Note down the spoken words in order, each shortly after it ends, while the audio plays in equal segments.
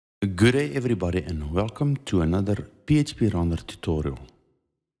Good day everybody and welcome to another PHP Runner tutorial.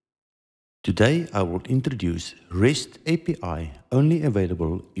 Today I will introduce REST API only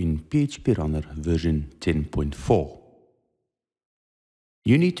available in PHP Runner version 10.4.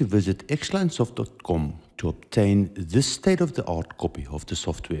 You need to visit xlinesoft.com to obtain this state-of-the-art copy of the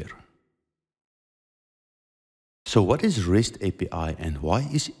software. So what is REST API and why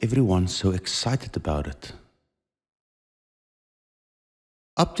is everyone so excited about it?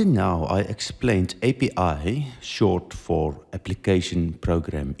 Up to now, I explained API, short for Application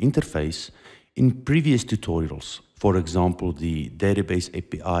Program Interface, in previous tutorials, for example, the Database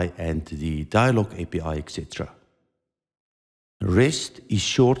API and the Dialog API, etc. REST is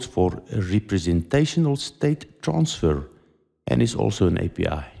short for Representational State Transfer and is also an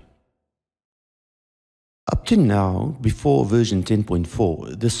API. Up to now, before version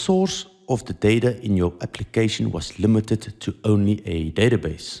 10.4, the source of the data in your application was limited to only a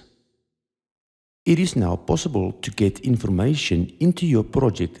database. It is now possible to get information into your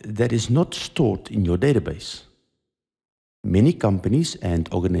project that is not stored in your database. Many companies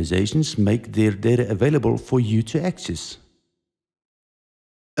and organizations make their data available for you to access.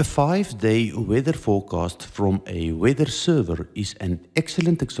 A 5-day weather forecast from a weather server is an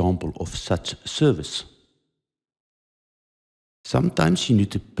excellent example of such service. Sometimes you need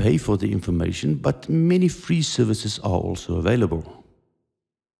to pay for the information, but many free services are also available.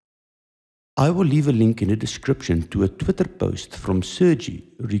 I will leave a link in the description to a Twitter post from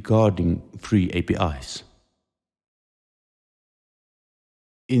Sergi regarding free APIs.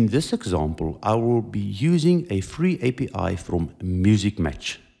 In this example, I will be using a free API from Music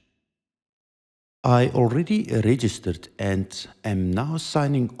Match. I already registered and am now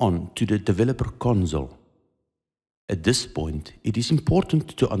signing on to the developer console. At this point, it is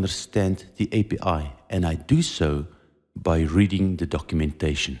important to understand the API, and I do so by reading the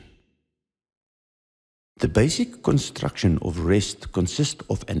documentation. The basic construction of REST consists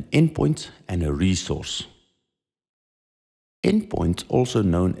of an endpoint and a resource. Endpoint, also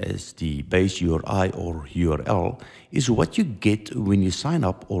known as the base URI or URL, is what you get when you sign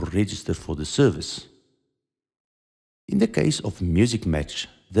up or register for the service. In the case of Music Match,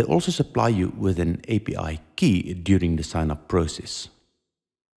 they also supply you with an API key during the sign-up process.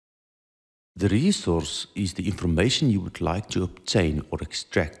 The resource is the information you would like to obtain or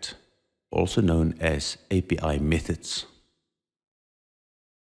extract, also known as API methods.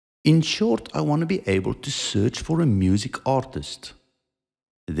 In short, I want to be able to search for a music artist.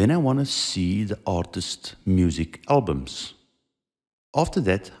 Then I want to see the artist's music albums. After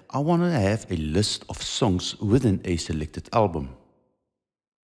that, I want to have a list of songs within a selected album.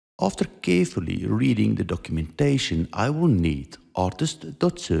 After carefully reading the documentation, I will need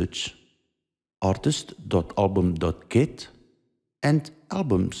artist.search, artist.album.get, and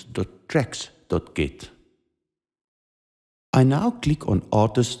albums.tracks.get. I now click on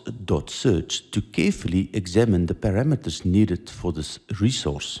artist.search to carefully examine the parameters needed for this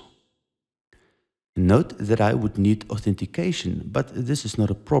resource. Note that I would need authentication, but this is not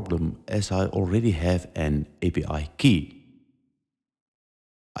a problem as I already have an API key.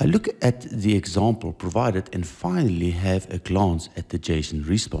 I look at the example provided and finally have a glance at the JSON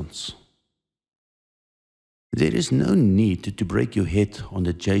response. There is no need to break your head on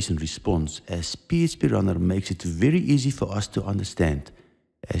the JSON response, as PHP Runner makes it very easy for us to understand,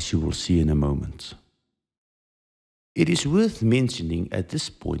 as you will see in a moment. It is worth mentioning at this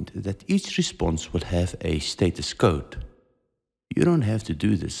point that each response will have a status code. You don't have to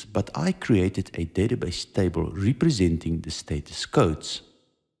do this, but I created a database table representing the status codes.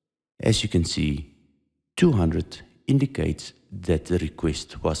 As you can see, 200 indicates that the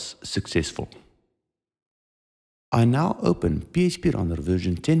request was successful. I now open PHP Runner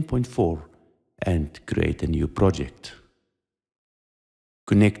version 10.4 and create a new project.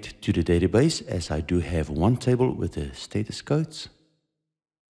 Connect to the database, as I do have one table with the status codes.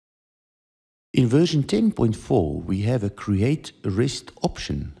 In version 10.4, we have a Create REST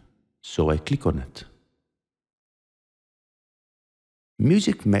option, so I click on it.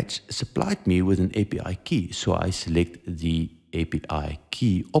 Music Match supplied me with an API key, so I select the API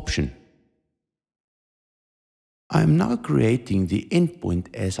key option. I am now creating the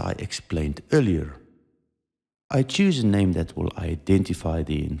endpoint as I explained earlier. I choose a name that will identify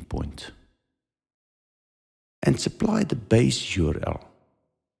the endpoint and supply the base URL.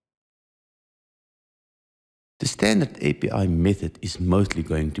 The standard API method is mostly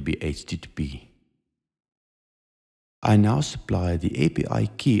going to be HTTP. I now supply the API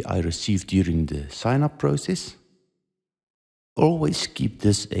key I received during the sign-up process. Always keep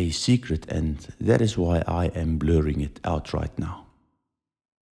this a secret, and that is why I am blurring it out right now.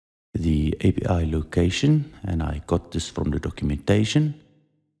 the API location, and I got this from the documentation.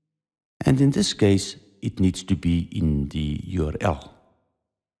 And in this case, it needs to be in the URL.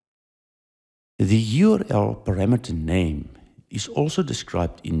 The URL parameter name is also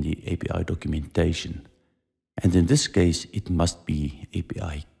described in the API documentation, and in this case, it must be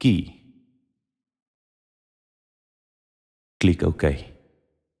API key. Click OK.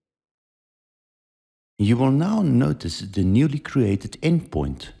 You will now notice the newly created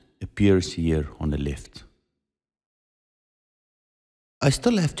endpoint appears here on the left. I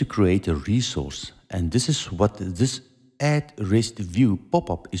still have to create a resource, and this is what this Add REST View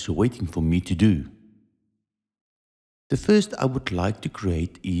pop-up is waiting for me to do. The first I would like to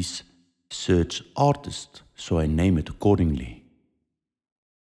create is Search Artist, so I name it accordingly.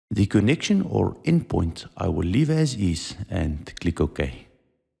 The connection or endpoint I will leave as is and click OK.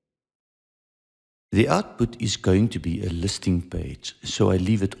 The output is going to be a listing page, so I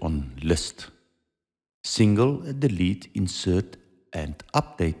leave it on List. Single, delete, insert, and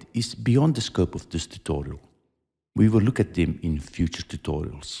update is beyond the scope of this tutorial. We will look at them in future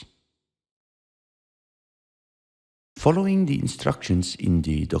tutorials. Following the instructions in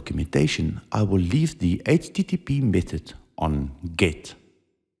the documentation, I will leave the HTTP method on GET.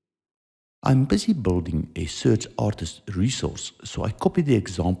 I'm busy building a Search Artist resource, so I copy the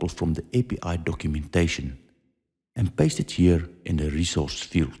example from the API documentation and paste it here in the resource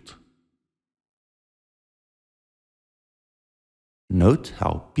field. Note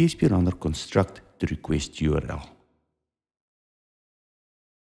how PHP Runner constructs the request URL.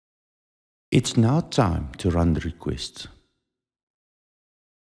 It's now time to run the request.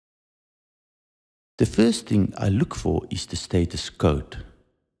 The first thing I look for is the status code.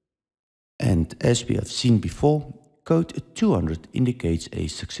 And as we have seen before, code 200 indicates a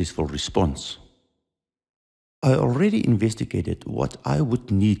successful response. I already investigated what I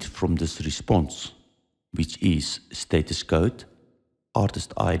would need from this response, which is status code,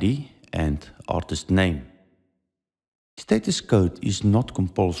 artist ID, and artist name. Status code is not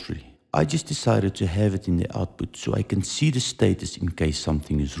compulsory. I just decided to have it in the output so I can see the status in case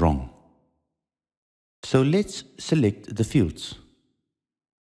something is wrong. So let's select the fields.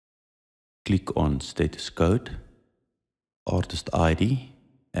 Click on status code, artist ID,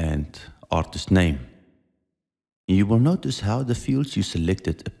 and artist name. You will notice how the fields you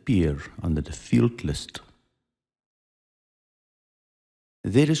selected appear under the field list.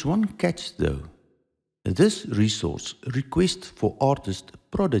 There is one catch though. This resource requests for artist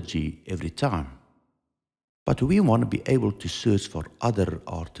Prodigy every time, but we want to be able to search for other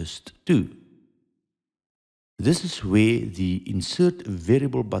artists too. This is where the Insert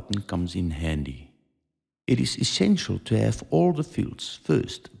Variable button comes in handy. It is essential to have all the fields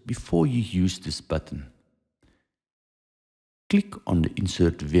first before you use this button. Click on the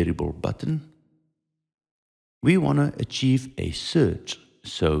Insert Variable button. We want to achieve a search,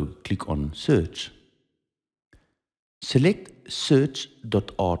 so click on Search. Select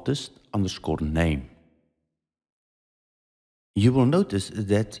search.artist_name. You will notice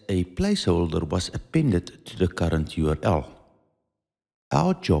that a placeholder was appended to the current URL.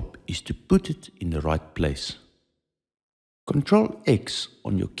 Our job is to put it in the right place. Ctrl X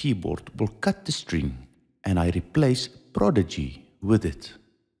on your keyboard will cut the string, and I replace Prodigy with it.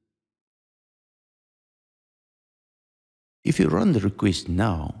 If you run the request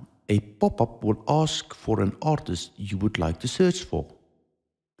now, a pop-up will ask for an artist you would like to search for.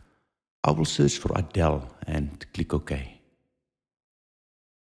 I will search for Adele and click OK.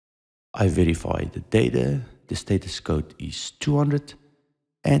 I verify the data, the status code is 200,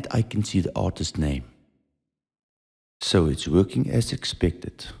 and I can see the artist name. So it's working as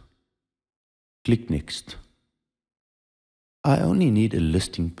expected. Click Next. I only need a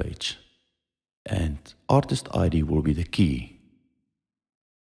listing page, and artist ID will be the key.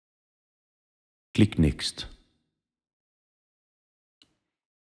 Click Next.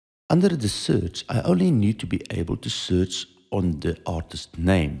 Under the search, I only need to be able to search on the artist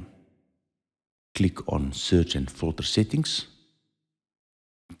name. Click on Search and Filter Settings.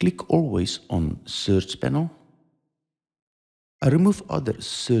 Click always on Search panel. I remove other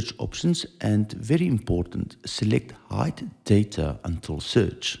search options and, very important, select Hide Data until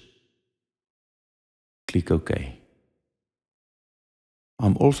Search. Click OK.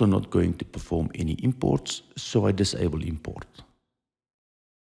 I'm also not going to perform any imports, so I disable import.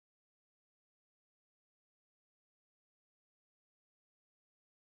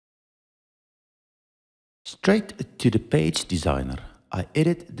 Straight to the page designer, I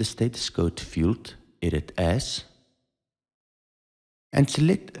edit the status code field, Edit As, and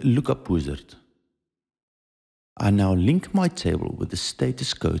select Lookup Wizard. I now link my table with the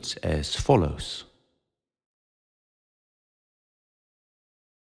status codes as follows.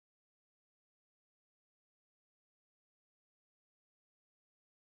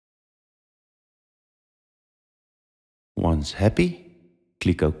 Once happy,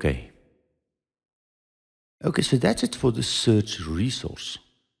 click OK. Okay, so that's it for the search resource.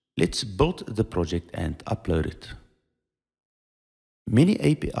 Let's build the project and upload it. Many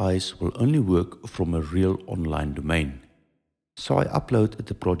APIs will only work from a real online domain, so I upload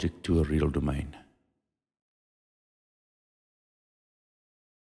the project to a real domain.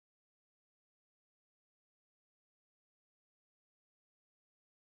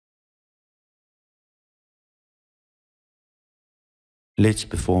 Let's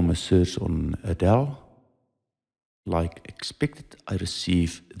perform a search on Adele. Like expected, I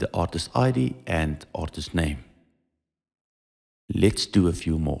receive the artist ID and artist name. Let's do a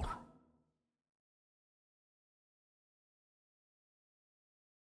few more.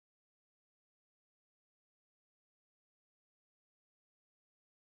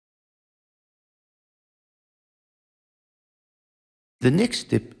 The next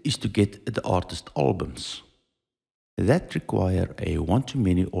step is to get the artist albums. That require a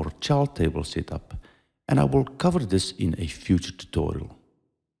one-to-many or child table setup, and I will cover this in a future tutorial.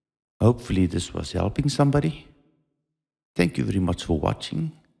 Hopefully this was helping somebody. Thank you very much for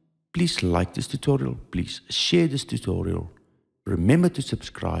watching. Please like this tutorial, please share this tutorial. Remember to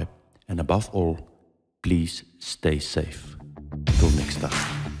subscribe, and above all, please stay safe. Till next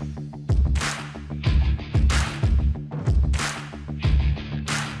time.